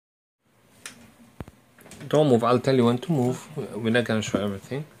Don't move, I'll tell you when to move. We're not gonna show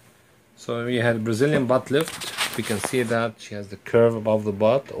everything. So we had Brazilian butt lift. We can see that she has the curve above the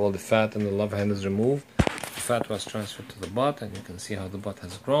butt. All the fat in the love hand is removed. The fat was transferred to the butt, and you can see how the butt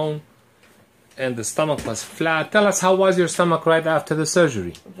has grown. And the stomach was flat. Tell us, how was your stomach right after the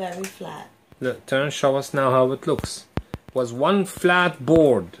surgery? Very flat. Look, turn, show us now how it looks. It was one flat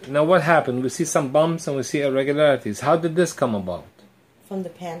board. Now what happened? We see some bumps and we see irregularities. How did this come about? From the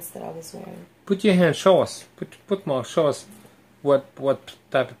pants that I was wearing. Put your hand, show us. Put Mark, show us what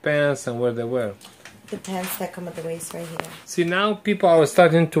type of pants and where they were. The pants that come at the waist right here. See, now people are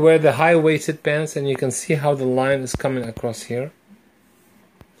starting to wear the high-waisted pants, and you can see how the line is coming across here.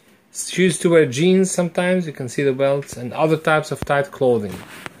 She used to wear jeans sometimes, you can see the belts, and other types of tight clothing.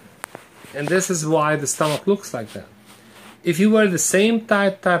 And this is why the stomach looks like that. If you wear the same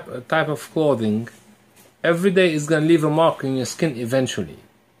type of clothing, every day is going to leave a mark in your skin eventually.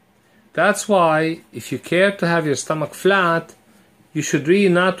 That's why, if you care to have your stomach flat, you should really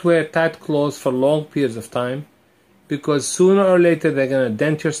not wear tight clothes for long periods of time, because sooner or later they're going to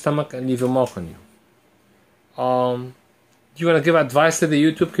dent your stomach and leave a mark on you. Do you want to give advice to the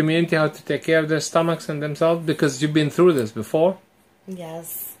YouTube community how to take care of their stomachs and themselves? Because you've been through this before.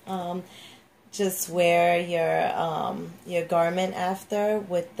 Yes. Just wear your garment after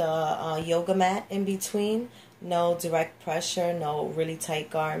with the yoga mat in between. No direct pressure, no really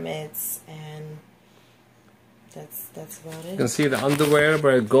tight garments, and that's about it. You can see the underwear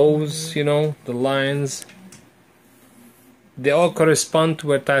where it goes, you know, the lines. They all correspond to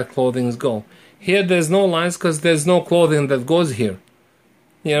where tight clothing go. Here there's no lines because there's no clothing that goes here.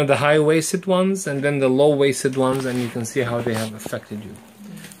 You know, the high-waisted ones and then the low-waisted ones, and you can see how they have affected you.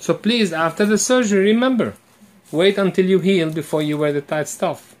 So please, after the surgery, remember, wait until you heal before you wear the tight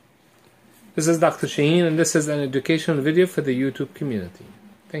stuff. This is Dr. Shahine, and this is an educational video for the YouTube community.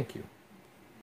 Thank you.